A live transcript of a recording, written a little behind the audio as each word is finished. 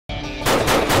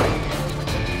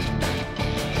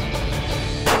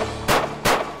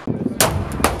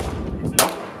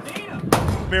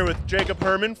I'm here with Jacob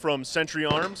Herman from Century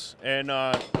Arms, and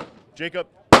Jacob,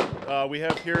 we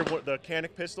have here the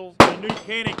Canik pistol. The new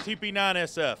Canik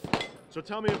TP9SF. So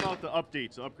tell me about the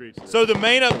updates, upgrades. To this. So the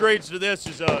main upgrades to this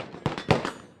is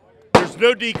there's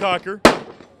no decocker.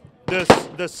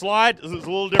 The slide is a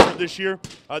little different this year.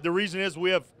 The reason is we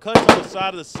have cuts on the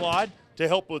side of the slide to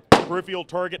help with peripheral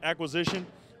target acquisition.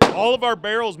 All of our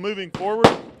barrels moving forward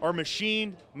are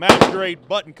machined, match grade,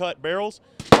 button cut barrels.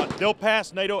 They'll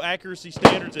pass NATO accuracy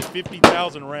standards at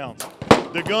 50,000 rounds.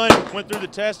 The gun went through the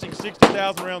testing,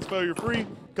 60,000 rounds failure free,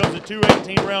 comes with two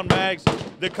 18-round mags.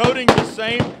 The coating's the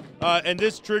same, and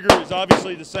this trigger is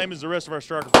obviously the same as the rest of our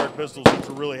striker-fired pistols, which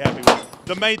we're really happy with.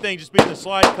 The main thing just being the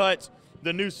slide cuts,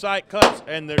 the new sight cuts,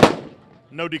 and there's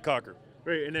no decocker.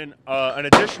 Great, and then an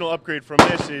additional upgrade from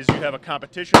this is you have a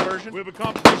competition version. We have a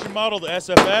competition model, the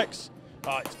SFX.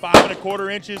 It's 5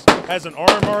 1/4 inches, has an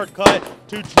R&R cut,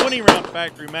 two 20-round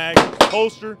factory mags,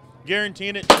 holster,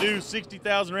 guaranteeing it to do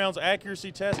 60,000 rounds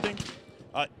accuracy testing.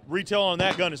 Retail on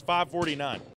that gun is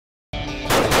 $549.